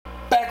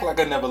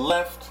like I never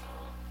left.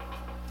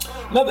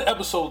 Another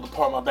episode of the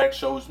Part My Back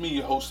Show. Is me,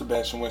 your host,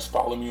 Sebastian West.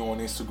 Follow me on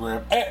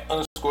Instagram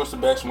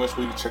 @_Sebastian West,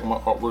 where you can check my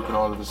artwork and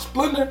all of its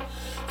splendor.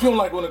 If you don't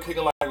like when I'm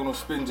kicking, like when I'm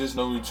spitting, just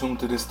know you're tuned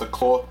to this. The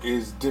cloth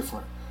is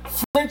different.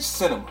 French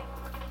cinema.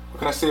 What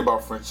can I say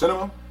about French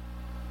cinema?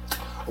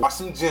 I watched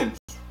some gems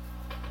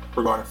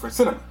regarding French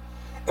cinema.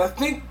 And I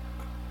think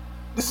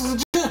this is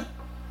a gem.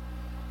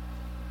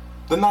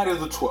 The Night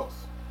of the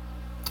 12th.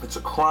 It's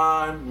a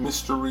crime,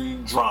 mystery,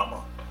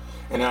 drama.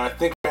 And I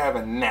think I have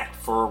a knack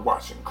for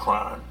watching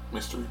crime,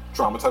 mystery,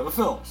 drama type of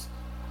films.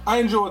 I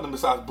enjoy them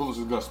besides Bullets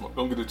and Gunsmoke.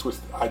 Don't get it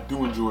twisted. I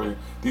do enjoy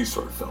these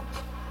sort of films.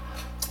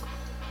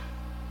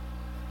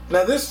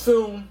 Now this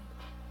film,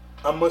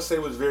 I must say,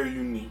 was very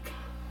unique.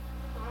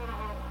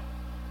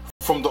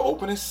 From the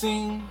opening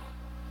scene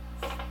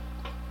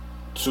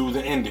to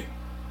the ending.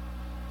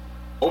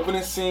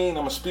 Opening scene, I'm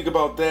going to speak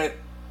about that.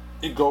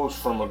 It goes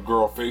from a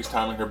girl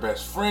FaceTiming her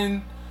best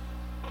friend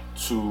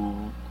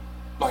to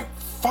like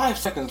 5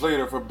 seconds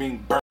later of her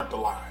being burnt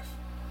alive.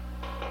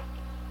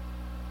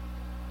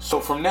 So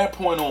from that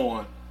point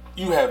on,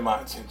 you have my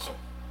attention.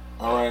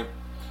 Alright?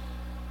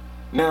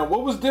 Now,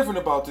 what was different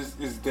about this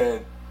is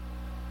that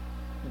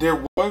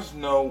there was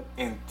no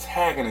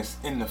antagonist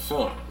in the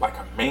film. Like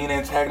a main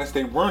antagonist,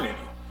 they weren't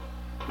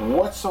any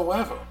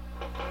whatsoever.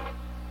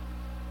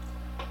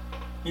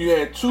 You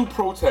had two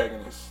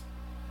protagonists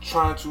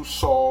trying to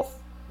solve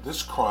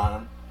this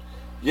crime,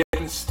 yet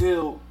and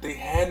still they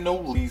had no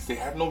leads, they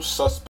had no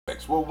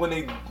suspects. Well, when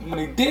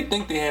they did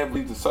think they had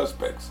leads and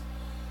suspects,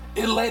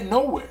 it led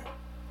nowhere.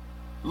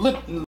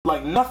 Looked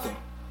like nothing.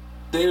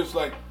 They was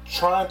like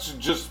trying to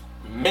just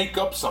make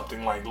up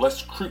something, like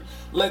let's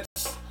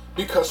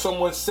because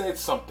someone said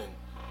something,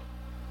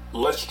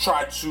 let's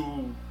try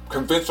to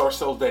convince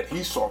ourselves that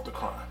he solved the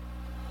crime,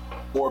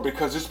 or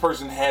because this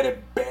person had a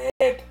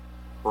bad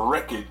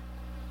record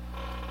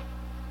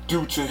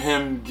due to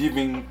him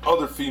giving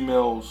other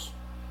females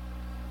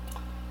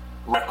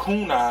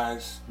raccoon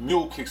eyes,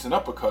 mule kicks, and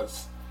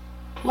uppercuts.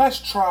 Let's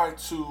try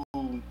to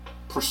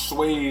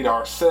persuade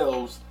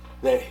ourselves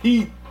that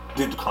he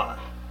did the crime.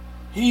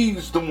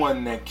 He's the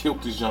one that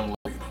killed this young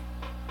lady.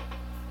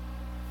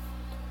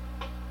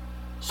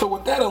 So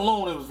with that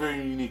alone, it was very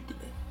unique to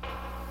me.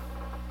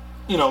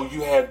 You know,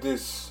 you have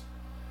this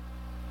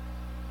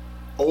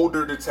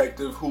older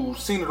detective who's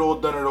seen it all,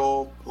 done it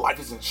all. Life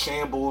is in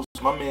shambles.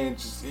 My man,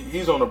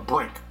 he's on the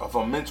brink of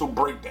a mental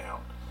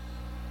breakdown.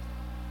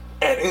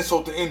 At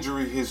insult to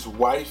injury, his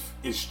wife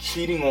is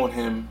cheating on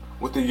him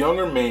with a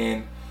younger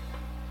man.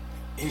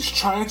 He's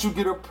trying to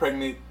get her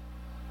pregnant.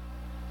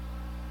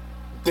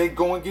 They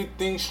go and get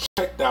things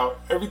checked out.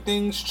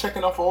 Everything's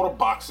checking off all the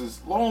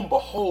boxes. Lo and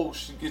behold,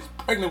 she gets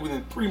pregnant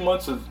within 3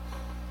 months of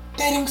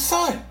dating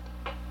son.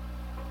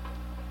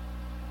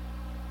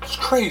 It's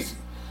crazy.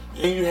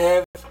 And you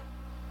have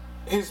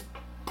his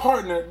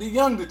partner, the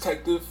young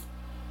detective,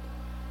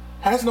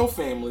 has no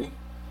family,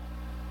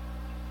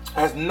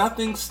 has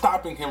nothing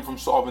stopping him from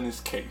solving this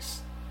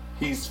case.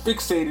 He's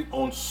fixated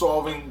on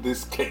solving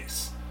this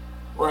case,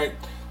 right?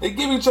 They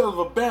give each other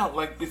a balance,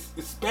 like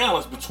it's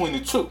balance between the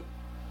two.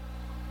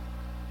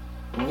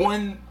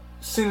 One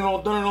seen it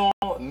all, done it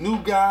all,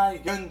 new guy,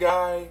 young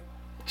guy,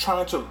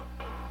 trying to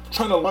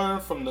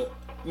learn from the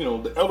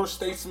elder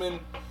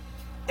statesman,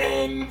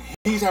 and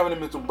he's having a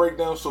mental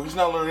breakdown, so he's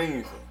not learning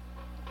anything.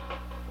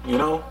 You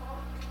know,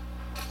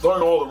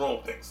 learn all the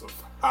wrong things of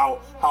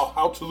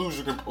how to lose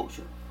your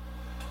composure.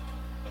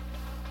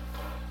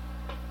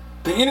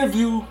 They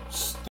interview,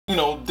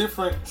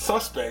 different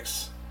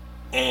suspects,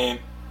 and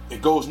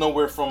it goes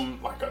nowhere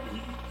from like a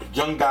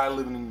young guy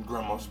living in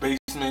grandma's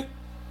basement,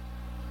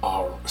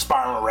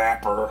 aspiring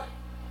rapper,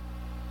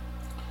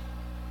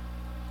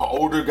 an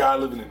older guy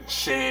living in a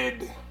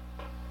shed,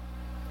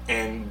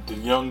 and the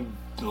young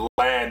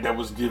lad that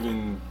was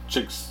giving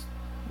chicks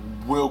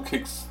wheel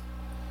kicks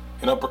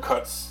and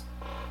uppercuts,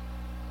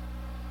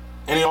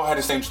 and they all had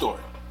the same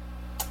story.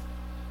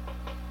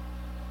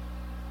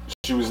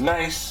 She was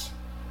nice,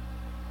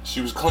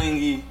 she was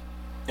clingy,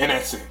 and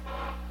that's it.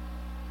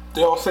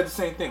 They all said the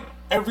same thing.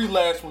 Every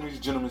last one of these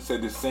gentlemen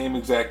said the same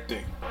exact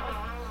thing.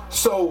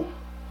 So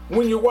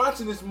when you're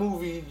watching this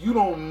movie, you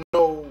don't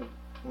know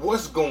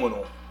what's going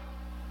on.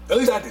 At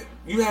least I didn't.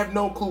 You have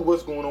no clue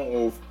what's going on,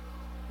 or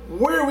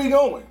where are we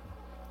going?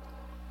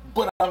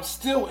 But I'm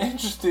still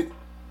interested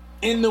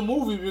in the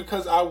movie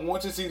because I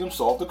want to see them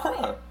solve the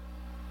crime.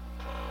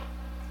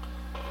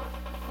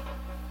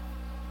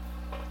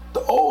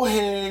 The old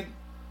head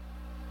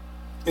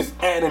is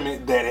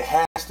adamant that it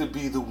has to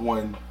be the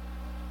one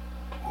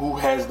who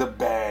has the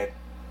bad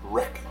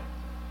record.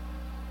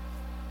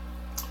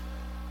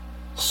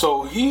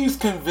 So he's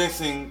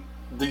convincing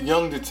the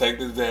young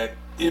detective that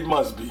it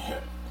must be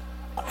him.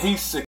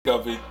 He's sick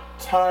of it.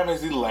 Time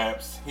has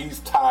elapsed. He's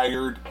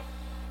tired.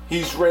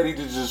 He's ready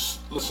to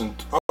just, listen,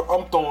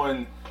 I'm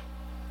throwing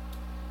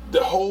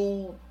the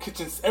whole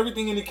kitchen,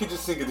 everything in the kitchen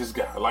sink at this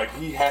guy. Like,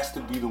 he has to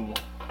be the one.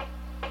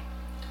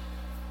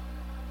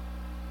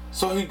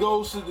 So he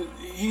goes to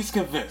he's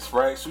convinced,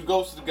 right? So he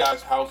goes to the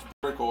guy's house,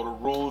 break all the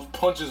rules,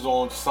 punches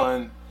on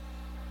son,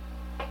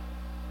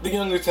 The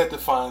young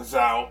detective finds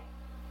out,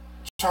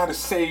 trying to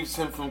save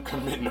him from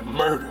committing a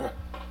murder.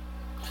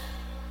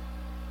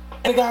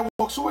 And the guy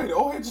walks away. The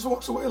old head just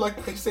walks away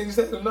like they say he's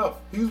had enough.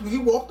 He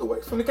walked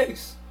away from the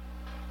case.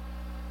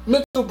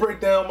 Mental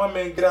breakdown, my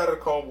man get out of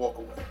the car and walk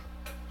away.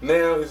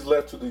 Now he's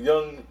left to the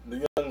young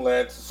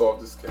lad to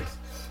solve this case.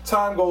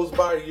 Time goes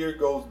by, a year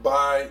goes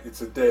by,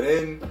 it's a dead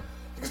end.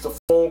 He gets a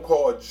phone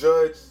call, a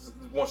judge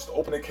wants to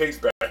open the case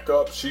back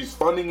up. She's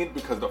funding it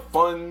because the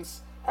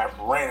funds have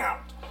ran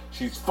out.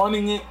 She's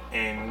funding it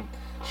and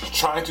she's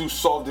trying to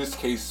solve this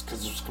case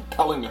because it's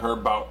compelling to her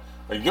about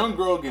a young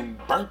girl getting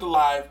burnt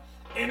alive,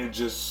 and it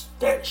just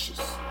vanishes.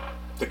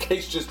 The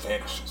case just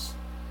vanishes.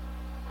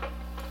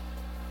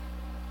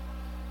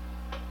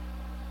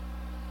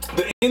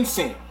 The end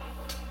scene.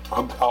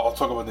 I'll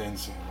talk about the end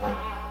scene, right?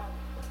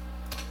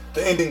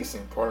 The ending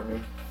scene, pardon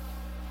me.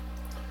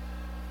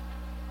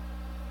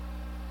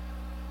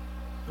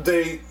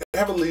 They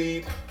have a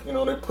lead,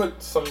 they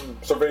put some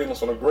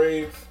surveillance on a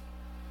grave.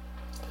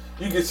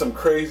 You get some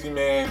crazy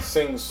man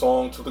sing a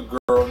song to the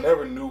girl,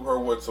 never knew her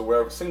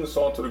whatsoever, sing the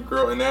song to the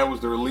girl, and that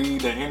was their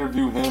lead. They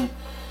interview him.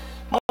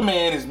 My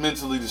man is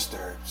mentally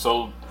disturbed.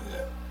 So,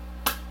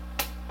 yeah.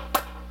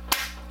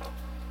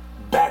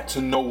 Back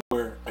to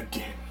nowhere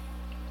again.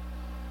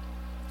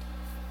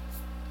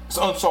 It's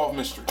an unsolved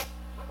mystery.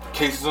 The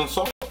case is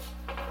unsolved.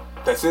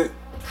 That's it.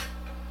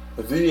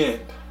 The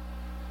end.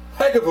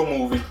 Heck of a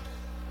movie.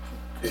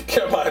 It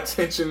kept my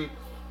attention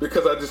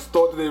because I just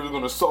thought that they were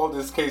going to solve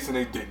this case and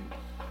they didn't.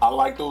 I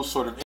like those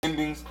sort of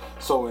endings.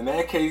 So in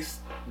that case,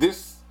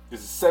 this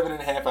is a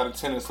 7.5 out of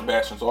 10 of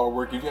Sebastian's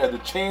artwork. If you had the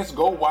chance,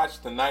 go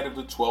watch The Night of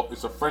the 12th.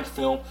 It's a French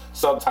film,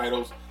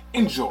 subtitles.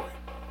 Enjoy.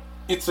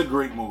 It's a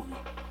great movie.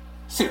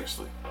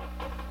 Seriously.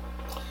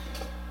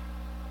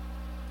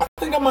 I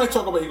think I might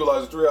talk about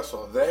Equalizer 3. I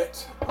saw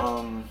that.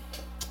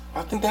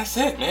 I think that's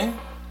it, man.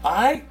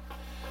 Alright?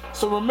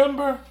 So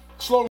remember,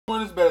 slow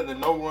run is better than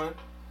no run.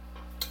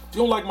 If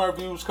you don't like my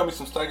reviews, cut me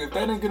some slack. If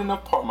that didn't get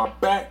enough part my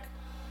back,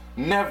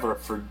 never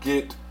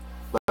forget,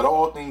 let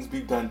all things be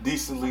done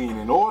decently and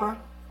in order.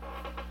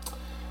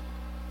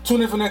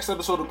 Tune in for the next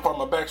episode of Part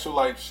My Back Show.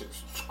 Like, share,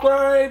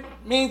 subscribe.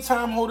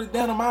 Meantime, hold it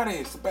down. I'm out of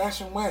here.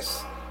 Sebastian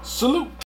West. Salute.